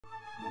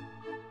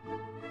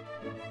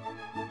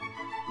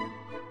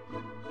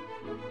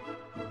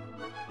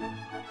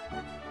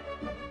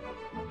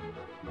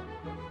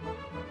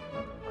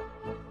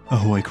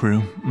Ahoy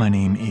crew, my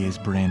name is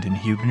Brandon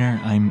Huebner.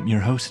 I'm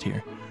your host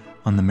here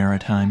on the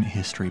Maritime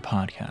History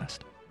Podcast.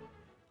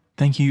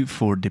 Thank you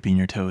for dipping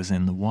your toes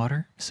in the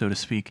water, so to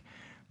speak,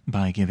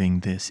 by giving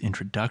this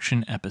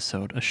introduction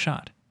episode a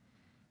shot.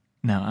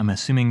 Now, I'm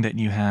assuming that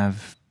you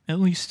have at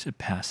least a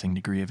passing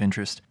degree of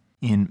interest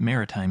in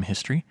maritime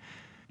history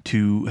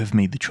to have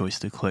made the choice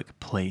to click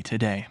play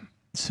today.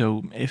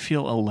 So if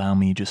you'll allow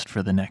me just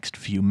for the next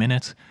few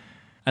minutes,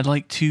 I'd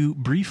like to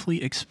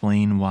briefly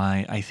explain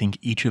why I think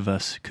each of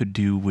us could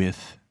do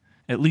with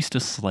at least a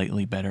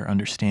slightly better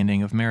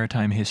understanding of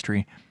maritime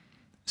history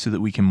so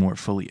that we can more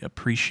fully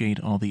appreciate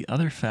all the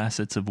other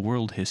facets of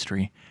world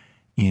history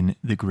in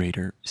the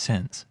greater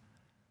sense.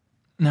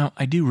 Now,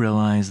 I do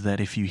realize that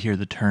if you hear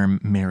the term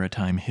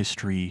maritime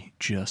history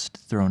just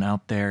thrown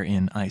out there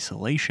in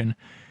isolation,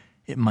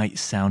 it might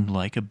sound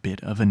like a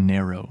bit of a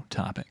narrow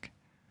topic.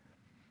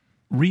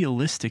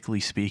 Realistically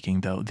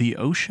speaking, though, the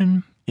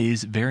ocean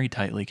is very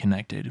tightly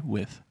connected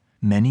with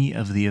many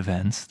of the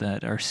events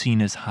that are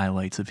seen as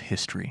highlights of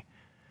history.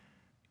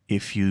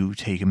 If you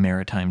take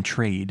maritime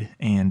trade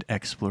and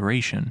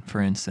exploration,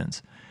 for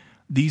instance,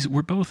 these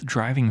were both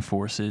driving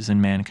forces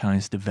in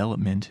mankind's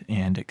development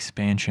and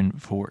expansion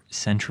for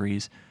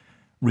centuries,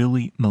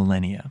 really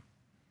millennia.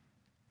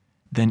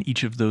 Then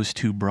each of those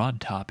two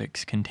broad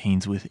topics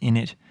contains within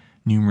it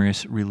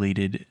numerous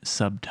related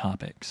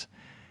subtopics.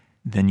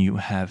 Then you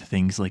have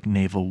things like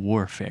naval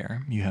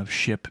warfare, you have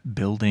ship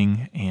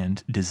building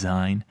and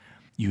design,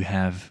 you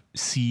have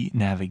sea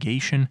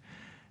navigation,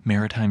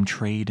 maritime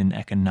trade and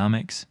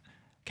economics,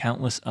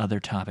 countless other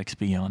topics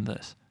beyond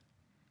this.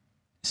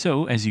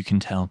 So, as you can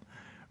tell,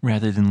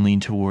 rather than lean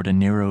toward a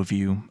narrow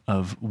view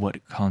of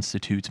what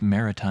constitutes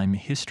maritime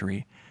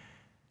history,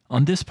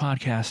 on this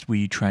podcast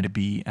we try to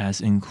be as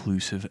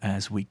inclusive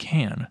as we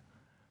can.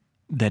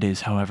 That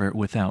is, however,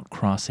 without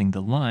crossing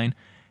the line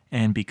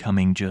and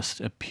becoming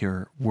just a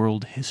pure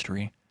world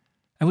history.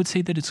 I would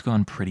say that it's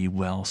gone pretty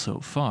well so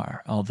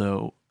far,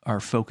 although our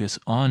focus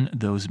on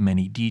those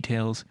many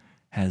details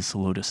has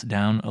slowed us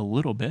down a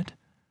little bit,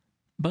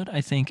 but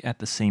I think at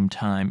the same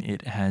time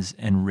it has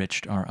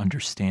enriched our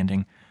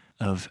understanding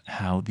of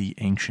how the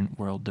ancient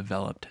world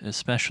developed,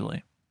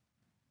 especially.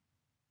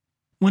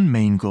 One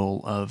main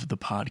goal of the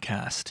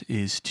podcast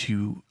is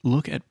to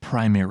look at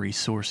primary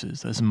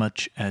sources as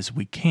much as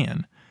we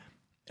can,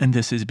 and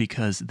this is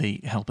because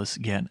they help us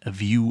get a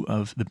view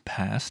of the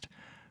past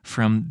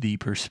from the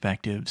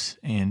perspectives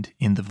and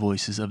in the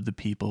voices of the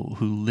people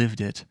who lived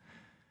it.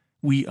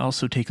 We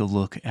also take a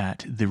look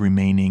at the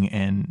remaining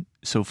and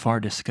so far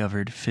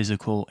discovered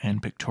physical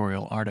and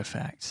pictorial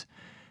artifacts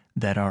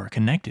that are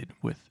connected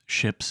with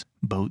ships,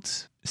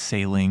 boats,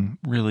 sailing,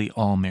 really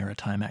all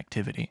maritime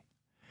activity.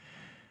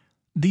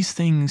 These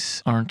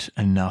things aren't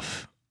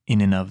enough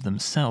in and of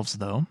themselves,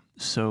 though,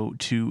 so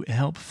to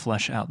help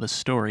flesh out the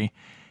story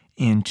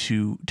and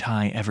to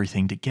tie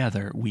everything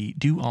together, we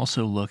do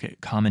also look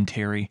at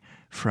commentary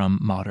from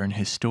modern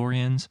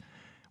historians.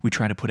 We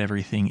try to put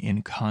everything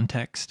in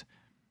context.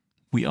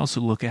 We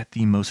also look at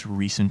the most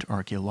recent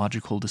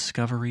archaeological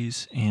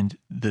discoveries and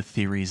the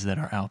theories that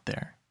are out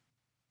there.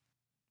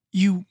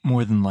 You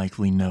more than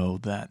likely know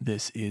that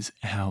this is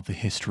how the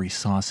history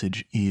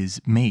sausage is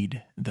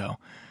made, though.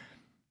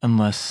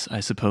 Unless,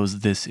 I suppose,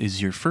 this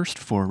is your first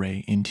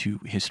foray into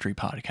history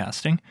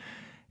podcasting.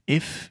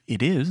 If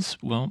it is,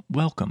 well,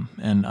 welcome,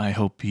 and I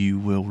hope you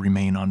will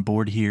remain on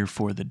board here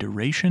for the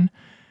duration.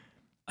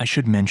 I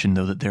should mention,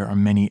 though, that there are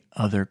many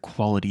other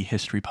quality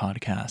history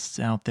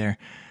podcasts out there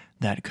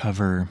that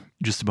cover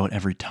just about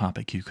every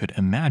topic you could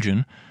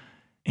imagine,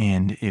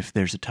 and if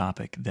there's a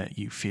topic that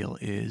you feel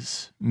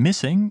is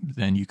missing,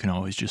 then you can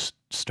always just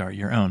start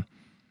your own.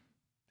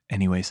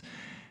 Anyways,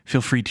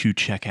 feel free to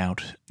check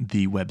out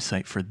the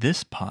website for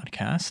this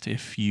podcast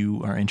if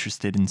you are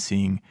interested in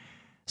seeing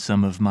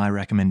some of my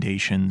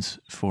recommendations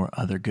for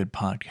other good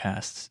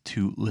podcasts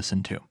to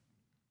listen to.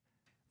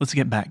 Let's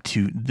get back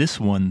to this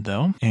one,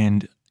 though,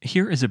 and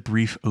here is a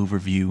brief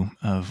overview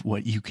of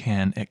what you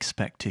can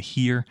expect to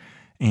hear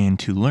and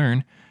to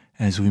learn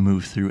as we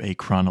move through a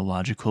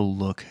chronological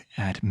look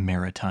at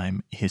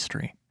maritime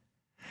history.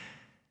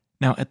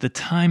 Now, at the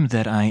time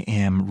that I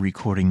am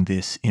recording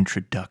this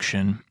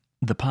introduction,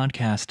 the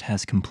podcast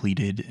has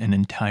completed an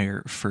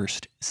entire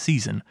first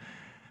season,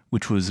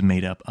 which was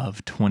made up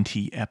of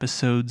 20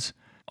 episodes,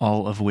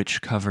 all of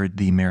which covered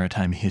the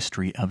maritime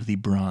history of the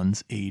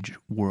Bronze Age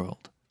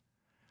world.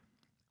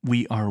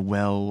 We are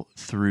well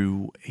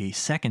through a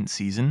second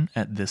season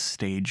at this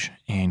stage,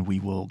 and we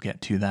will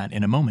get to that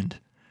in a moment.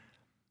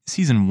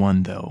 Season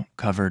 1, though,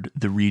 covered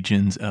the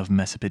regions of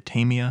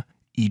Mesopotamia,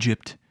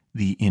 Egypt,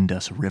 the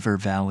Indus River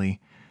Valley,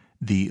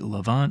 the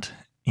Levant,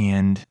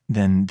 and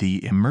then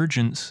the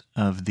emergence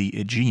of the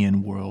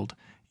Aegean world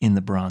in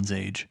the Bronze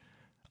Age.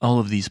 All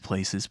of these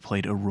places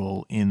played a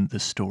role in the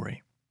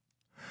story.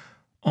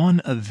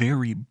 On a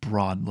very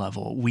broad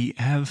level, we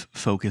have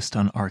focused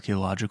on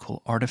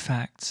archaeological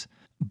artifacts,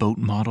 boat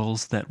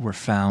models that were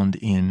found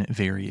in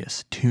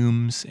various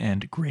tombs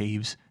and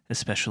graves,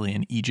 especially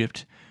in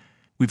Egypt.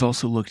 We've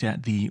also looked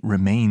at the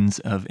remains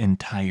of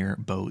entire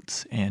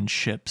boats and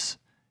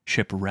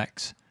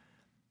shipwrecks.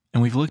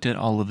 And we've looked at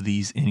all of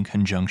these in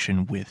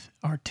conjunction with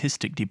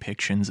artistic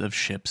depictions of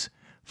ships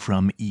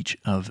from each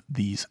of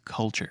these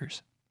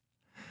cultures.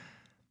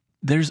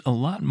 There's a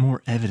lot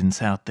more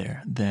evidence out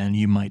there than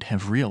you might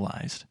have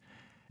realized.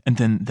 And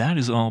then that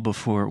is all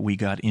before we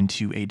got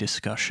into a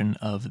discussion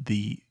of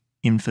the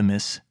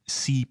infamous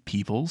Sea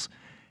Peoples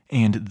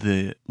and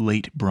the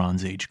late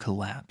Bronze Age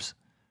collapse.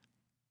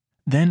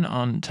 Then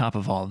on top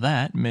of all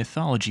that,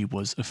 mythology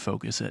was a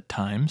focus at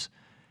times.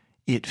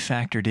 It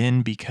factored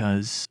in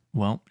because,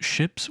 well,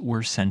 ships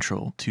were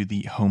central to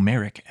the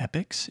Homeric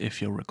epics,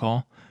 if you'll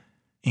recall,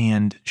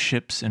 and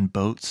ships and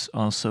boats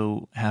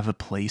also have a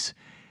place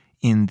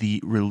in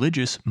the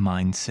religious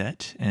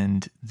mindset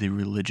and the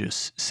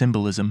religious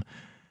symbolism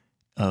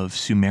of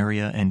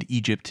Sumeria and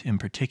Egypt in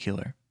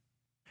particular.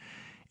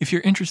 If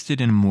you're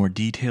interested in a more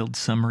detailed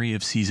summary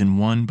of Season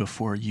 1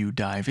 before you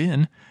dive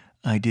in,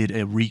 I did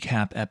a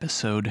recap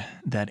episode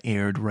that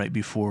aired right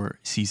before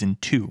Season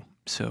 2,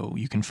 so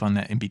you can find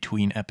that in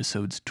between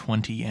episodes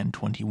 20 and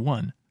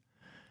 21.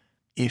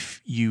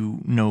 If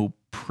you know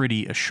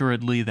pretty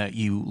assuredly that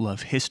you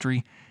love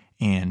history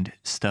and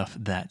stuff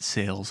that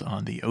sails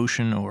on the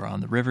ocean or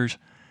on the rivers,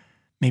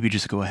 maybe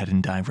just go ahead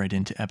and dive right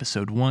into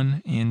episode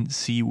 1 and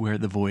see where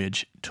the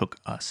voyage took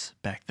us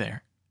back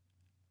there.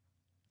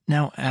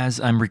 Now, as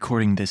I'm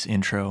recording this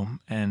intro,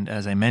 and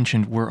as I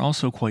mentioned, we're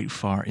also quite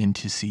far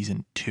into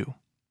Season 2.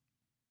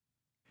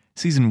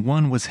 Season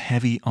 1 was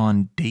heavy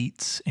on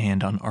dates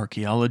and on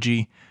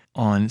archaeology,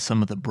 on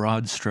some of the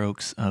broad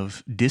strokes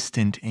of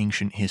distant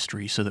ancient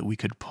history so that we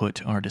could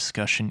put our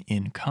discussion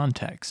in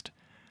context.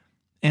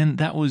 And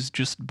that was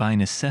just by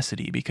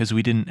necessity because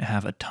we didn't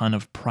have a ton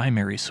of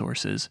primary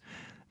sources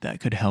that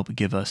could help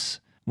give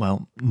us,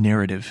 well,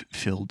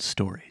 narrative-filled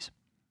stories.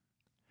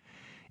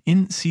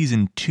 In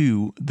Season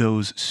 2,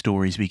 those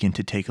stories begin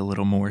to take a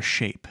little more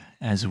shape,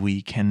 as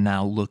we can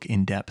now look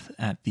in depth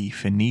at the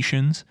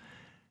Phoenicians,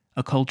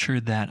 a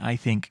culture that I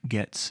think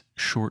gets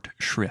short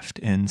shrift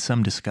in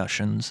some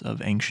discussions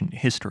of ancient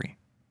history.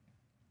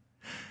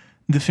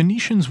 The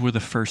Phoenicians were the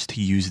first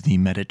to use the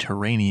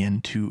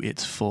Mediterranean to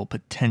its full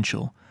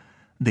potential.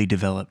 They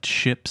developed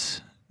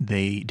ships,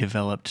 they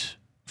developed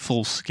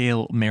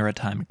full-scale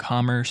maritime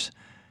commerce,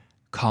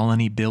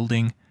 colony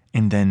building,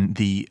 and then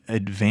the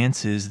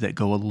advances that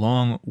go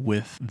along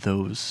with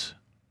those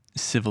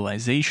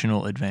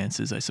civilizational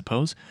advances, I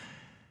suppose.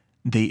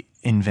 They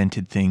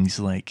invented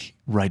things like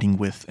writing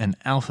with an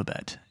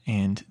alphabet,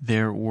 and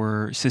there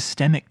were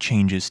systemic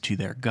changes to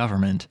their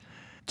government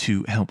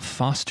to help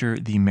foster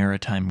the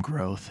maritime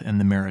growth and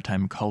the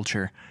maritime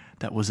culture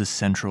that was a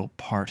central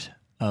part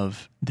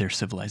of their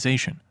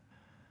civilization.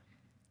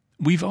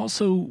 We've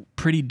also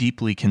pretty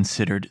deeply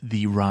considered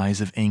the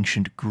rise of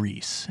ancient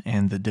Greece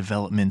and the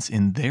developments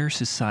in their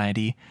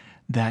society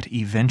that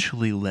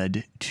eventually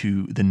led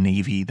to the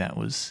navy that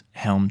was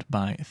helmed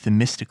by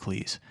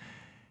Themistocles,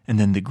 and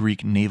then the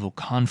Greek naval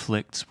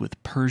conflicts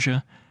with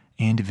Persia,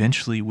 and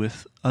eventually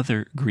with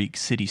other Greek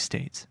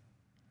city-states.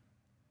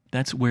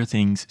 That's where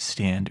things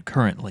stand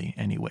currently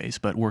anyways,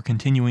 but we're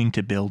continuing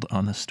to build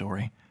on the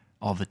story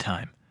all the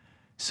time.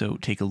 So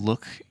take a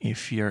look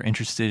if you're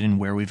interested in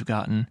where we've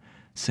gotten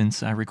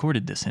since I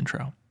recorded this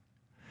intro.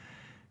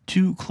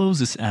 To close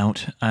this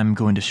out, I'm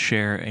going to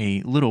share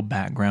a little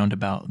background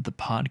about the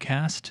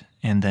podcast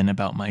and then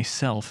about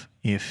myself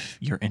if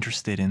you're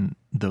interested in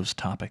those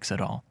topics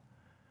at all.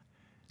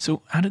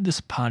 So how did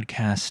this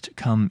podcast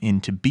come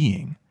into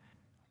being?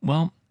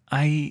 Well,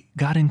 I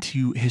got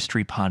into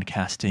history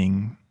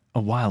podcasting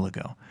a while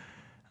ago.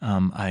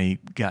 I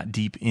got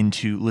deep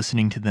into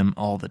listening to them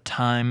all the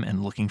time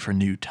and looking for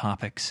new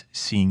topics,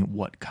 seeing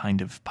what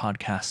kind of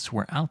podcasts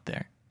were out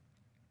there.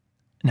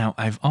 Now,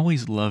 I've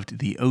always loved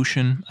the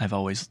ocean. I've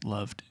always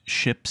loved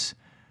ships.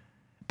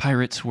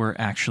 Pirates were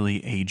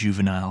actually a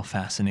juvenile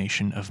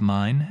fascination of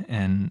mine,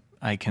 and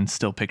I can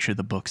still picture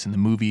the books and the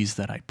movies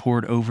that I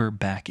pored over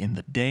back in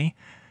the day,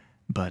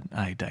 but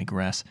I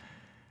digress.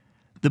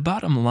 The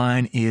bottom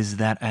line is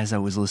that as I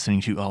was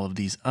listening to all of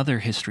these other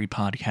history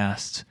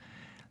podcasts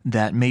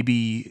that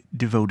maybe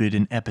devoted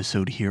an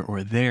episode here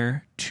or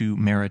there to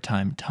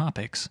maritime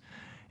topics,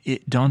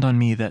 it dawned on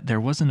me that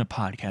there wasn't a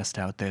podcast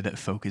out there that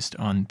focused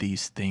on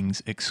these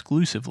things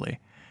exclusively.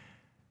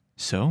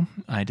 So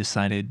I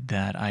decided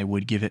that I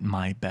would give it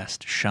my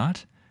best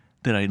shot,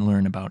 that I'd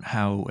learn about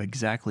how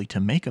exactly to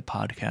make a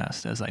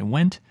podcast as I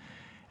went,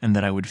 and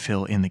that I would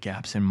fill in the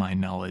gaps in my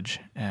knowledge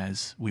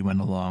as we went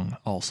along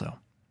also.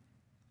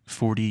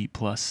 40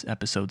 plus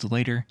episodes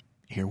later,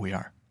 here we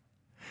are.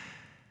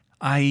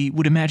 I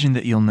would imagine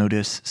that you'll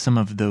notice some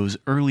of those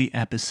early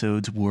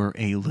episodes were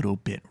a little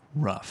bit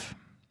rough.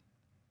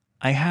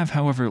 I have,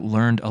 however,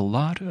 learned a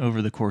lot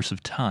over the course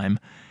of time,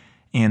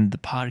 and the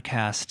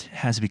podcast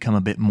has become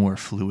a bit more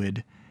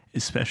fluid,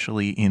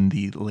 especially in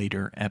the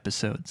later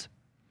episodes.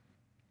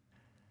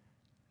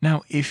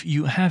 Now, if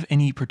you have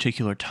any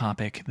particular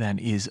topic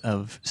that is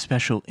of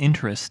special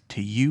interest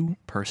to you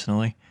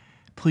personally,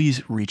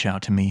 please reach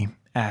out to me,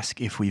 ask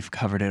if we've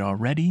covered it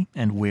already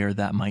and where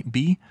that might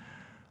be,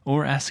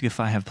 or ask if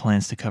I have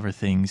plans to cover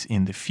things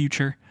in the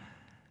future.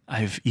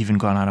 I've even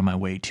gone out of my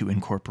way to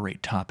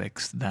incorporate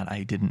topics that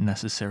I didn't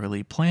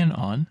necessarily plan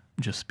on,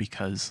 just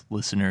because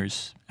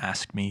listeners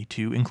asked me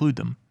to include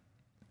them.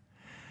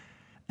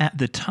 At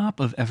the top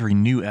of every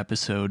new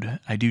episode,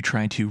 I do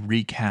try to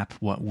recap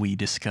what we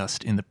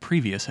discussed in the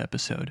previous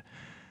episode.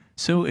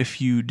 So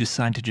if you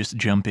decide to just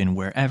jump in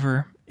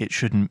wherever, it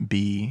shouldn't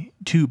be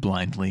too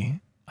blindly.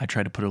 I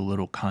try to put a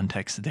little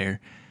context there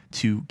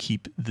to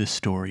keep the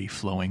story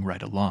flowing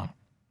right along.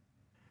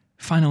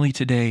 Finally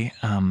today,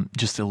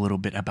 just a little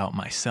bit about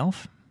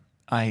myself.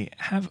 I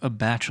have a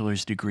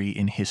bachelor's degree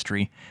in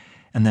history,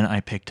 and then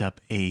I picked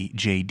up a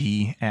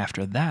JD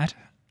after that.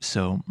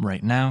 So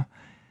right now,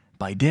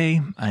 by day,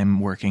 I'm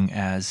working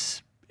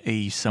as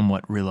a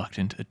somewhat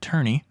reluctant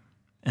attorney,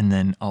 and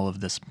then all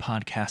of this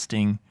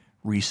podcasting,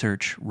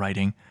 research,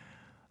 writing,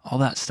 all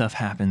that stuff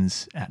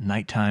happens at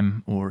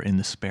nighttime or in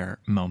the spare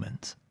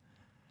moments.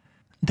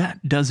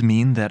 That does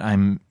mean that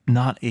I'm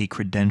not a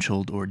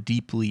credentialed or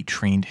deeply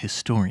trained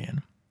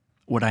historian.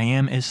 What I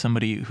am is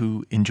somebody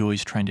who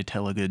enjoys trying to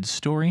tell a good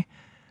story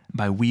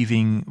by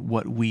weaving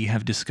what we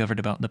have discovered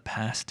about the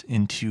past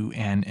into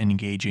an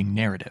engaging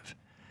narrative.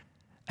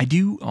 I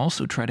do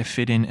also try to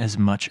fit in as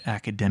much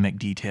academic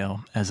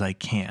detail as I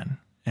can,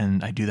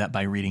 and I do that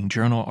by reading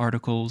journal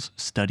articles,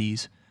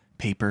 studies,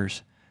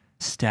 papers,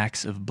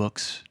 stacks of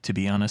books, to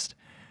be honest.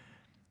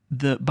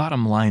 The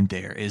bottom line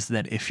there is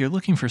that if you're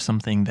looking for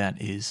something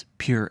that is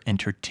pure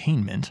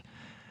entertainment,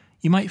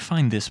 you might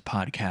find this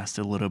podcast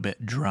a little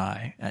bit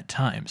dry at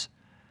times.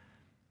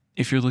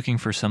 If you're looking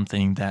for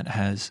something that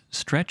has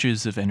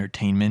stretches of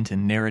entertainment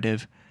and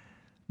narrative,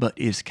 but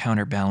is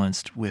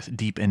counterbalanced with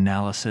deep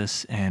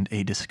analysis and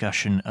a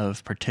discussion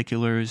of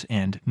particulars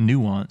and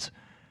nuance,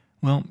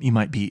 well, you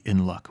might be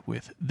in luck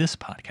with this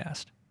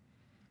podcast.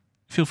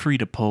 Feel free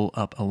to pull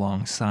up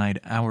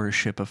alongside our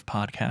ship of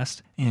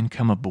podcasts and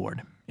come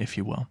aboard, if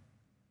you will.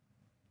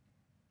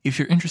 If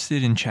you're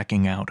interested in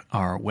checking out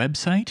our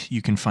website,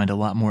 you can find a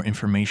lot more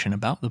information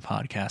about the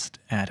podcast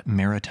at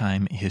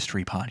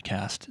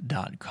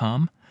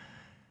maritimehistorypodcast.com.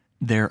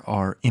 There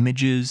are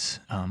images,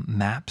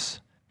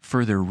 maps,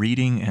 further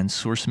reading and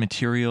source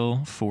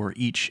material for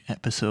each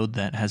episode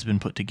that has been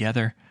put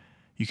together.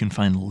 You can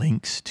find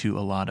links to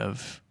a lot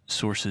of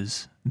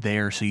sources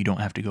there so you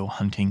don't have to go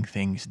hunting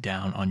things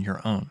down on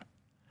your own.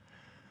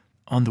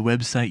 On the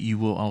website, you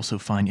will also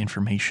find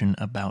information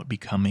about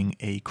becoming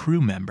a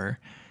crew member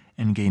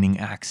and gaining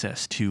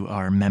access to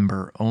our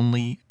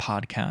member-only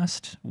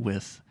podcast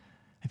with,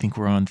 I think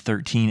we're on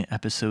 13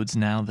 episodes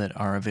now that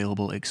are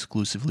available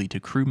exclusively to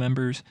crew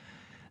members.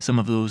 Some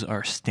of those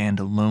are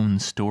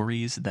standalone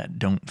stories that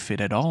don't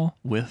fit at all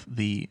with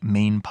the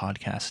main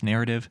podcast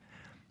narrative.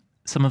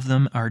 Some of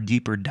them are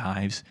deeper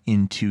dives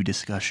into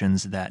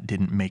discussions that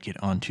didn't make it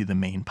onto the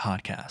main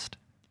podcast.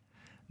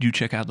 Do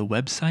check out the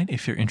website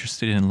if you're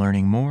interested in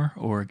learning more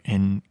or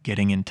in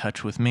getting in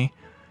touch with me.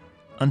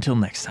 Until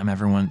next time,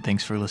 everyone,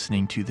 thanks for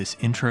listening to this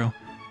intro.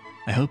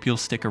 I hope you'll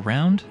stick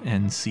around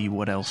and see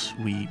what else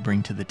we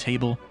bring to the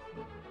table.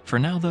 For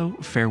now, though,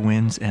 fair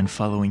winds and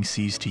following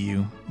seas to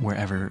you,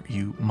 wherever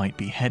you might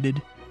be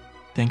headed.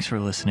 Thanks for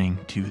listening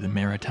to the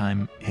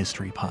Maritime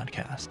History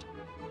Podcast.